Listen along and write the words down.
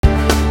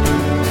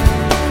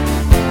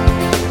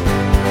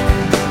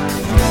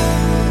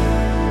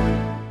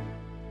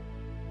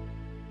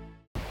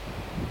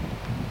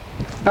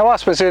Now,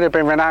 whilst Mizuno have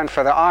been renowned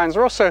for their irons,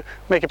 we're also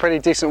making pretty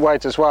decent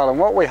wedge as well, and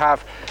what we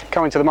have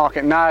coming to the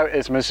market now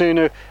is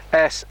Mizuno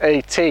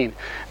S18.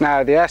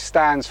 Now, the S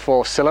stands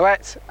for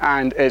silhouette,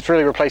 and it's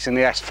really replacing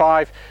the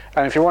S5,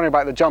 and if you're wondering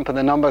about the jump in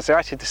the numbers, they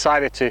actually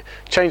decided to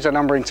change the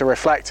numbering to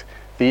reflect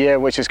the year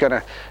which is going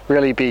to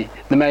really be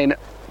the main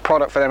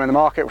product for them in the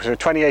market, which is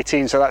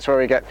 2018, so that's where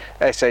we get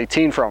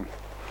S18 from.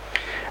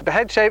 The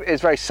head shape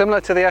is very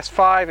similar to the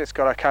S5. It's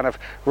got a kind of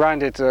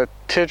rounded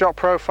teardrop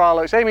profile.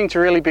 It's aiming to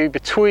really be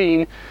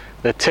between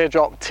the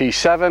teardrop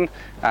T7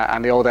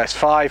 and the old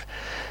S5.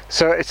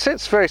 So it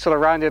sits very sort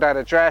of rounded out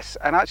address,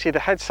 and actually the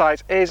head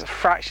size is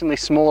fractionally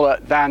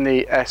smaller than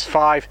the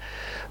S5,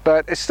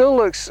 but it still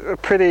looks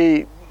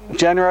pretty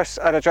generous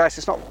at address.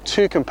 It's not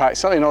too compact,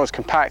 certainly not as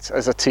compact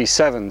as the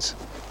T7s.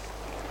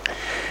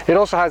 It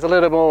also has a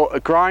little more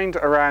grind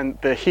around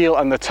the heel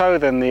and the toe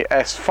than the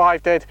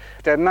S5 did,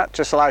 and that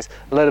just allows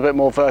a little bit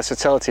more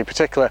versatility,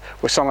 particularly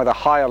with some of the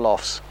higher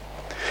lofts.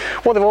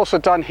 What they've also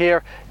done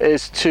here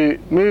is to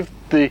move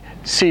the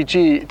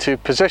CG to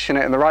position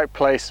it in the right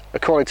place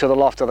according to the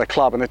loft of the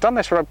club, and they've done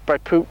this by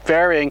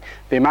varying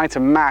the amount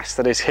of mass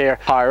that is here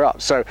higher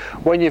up. So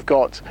when you've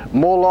got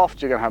more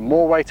loft, you're going to have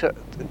more weight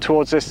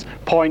towards this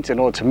point in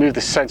order to move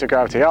the centre of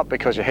gravity up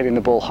because you're hitting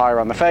the ball higher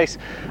on the face,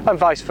 and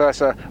vice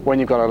versa when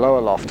you've got a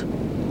lower loft.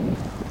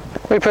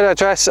 We put at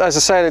address, as I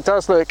said, it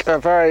does look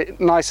very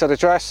nice at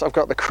address. I've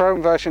got the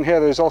chrome version here.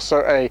 There's also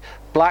a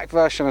black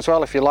version as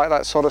well if you like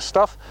that sort of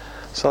stuff.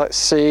 So let's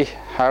see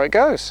how it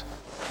goes.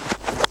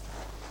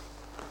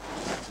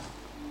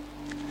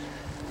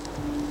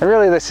 And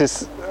really this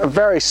is a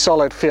very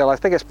solid feel. I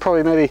think it's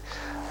probably maybe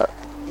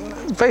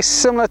very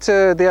similar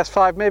to the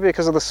S5, maybe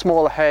because of the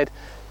smaller head.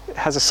 It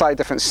has a slightly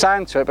different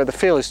sound to it, but the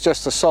feel is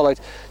just as solid.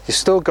 You've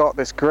still got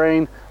this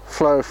grain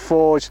flow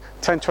forged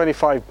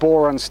 1025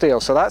 boron steel,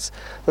 so that's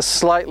the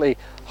slightly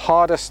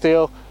harder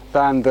steel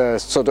than the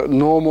sort of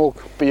normal,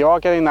 but you are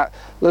getting that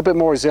little bit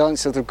more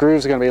resilience, so the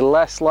grooves are going to be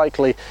less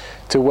likely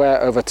to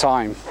wear over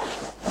time.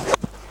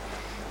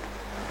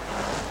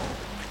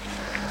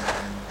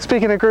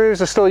 Speaking of grooves,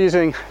 they're still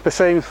using the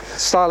same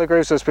style of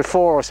grooves as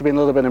before, or it's been a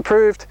little bit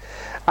improved,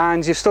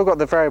 and you've still got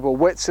the variable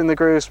widths in the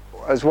grooves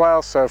as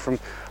well. So from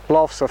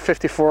lofts of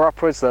 54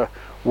 upwards, they're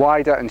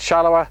wider and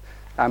shallower,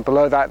 and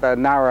below that they're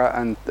narrower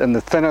and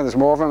the thinner. There's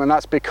more of them, and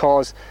that's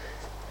because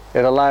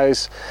it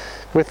allows,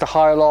 with the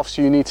higher lofts,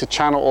 you need to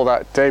channel all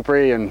that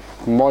debris and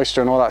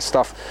moisture and all that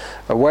stuff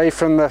away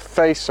from the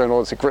face in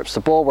order to grip the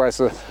ball, whereas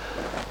the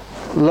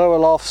lower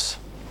lofts,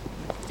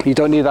 you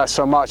don't need that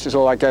so much. It's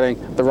all like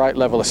getting the right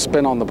level of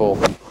spin on the ball.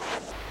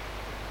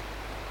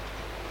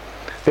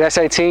 The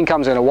S18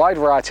 comes in a wide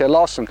variety of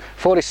lofts from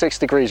 46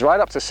 degrees right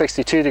up to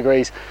 62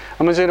 degrees,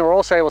 and Mizuno are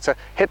also able to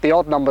hit the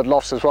odd numbered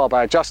lofts as well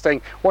by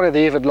adjusting one of the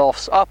even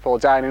lofts up or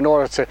down in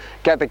order to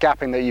get the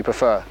gapping that you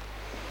prefer.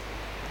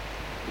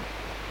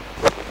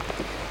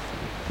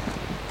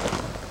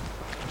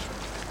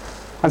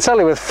 And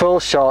certainly with full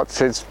shots,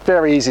 it's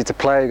very easy to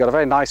play. You've got a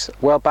very nice,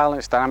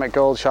 well-balanced dynamic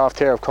gold shaft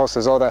here. Of course,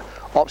 there's other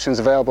options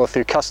available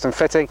through custom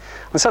fitting.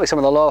 And certainly some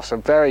of the lofts are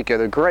very good,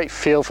 a great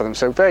feel for them,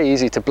 so very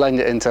easy to blend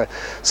it into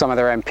some of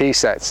their MP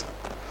sets.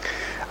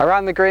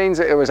 Around the greens,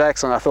 it was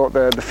excellent. I thought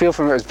the feel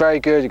from it was very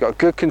good. You've got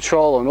good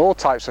control on all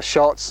types of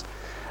shots.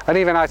 And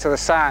even out of the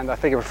sand, I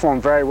think it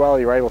performed very well.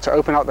 You were able to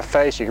open up the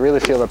face. You can really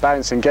feel the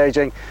bounce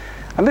engaging.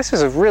 And this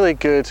is a really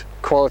good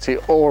quality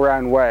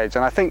all-round wedge,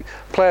 and I think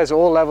players at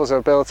all levels of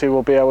ability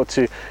will be able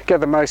to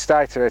get the most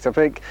out of it. I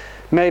think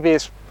maybe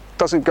it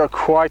doesn't go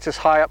quite as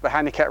high up the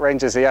handicap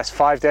range as the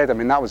S5 did. I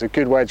mean, that was a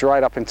good wedge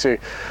right up into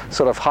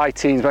sort of high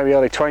teens, maybe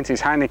early 20s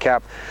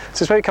handicap.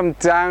 So it's maybe come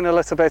down a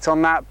little bit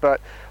on that,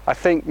 but I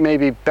think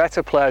maybe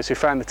better players who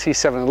found the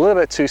T7 a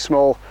little bit too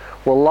small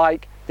will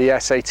like the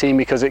S18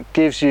 because it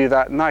gives you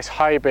that nice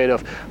hybrid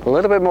of a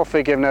little bit more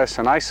forgiveness,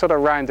 a nice sort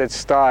of rounded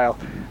style,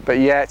 but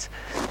yet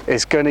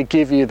it's going to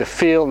give you the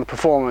feel and the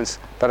performance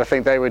that I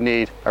think they would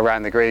need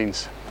around the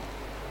greens.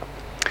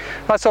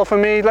 That's all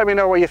from me. Let me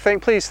know what you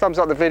think. Please thumbs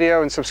up the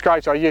video and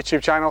subscribe to our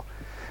YouTube channel.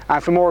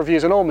 And for more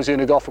reviews on all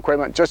Mizuno golf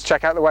equipment, just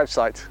check out the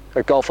website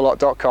at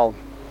golfalot.com.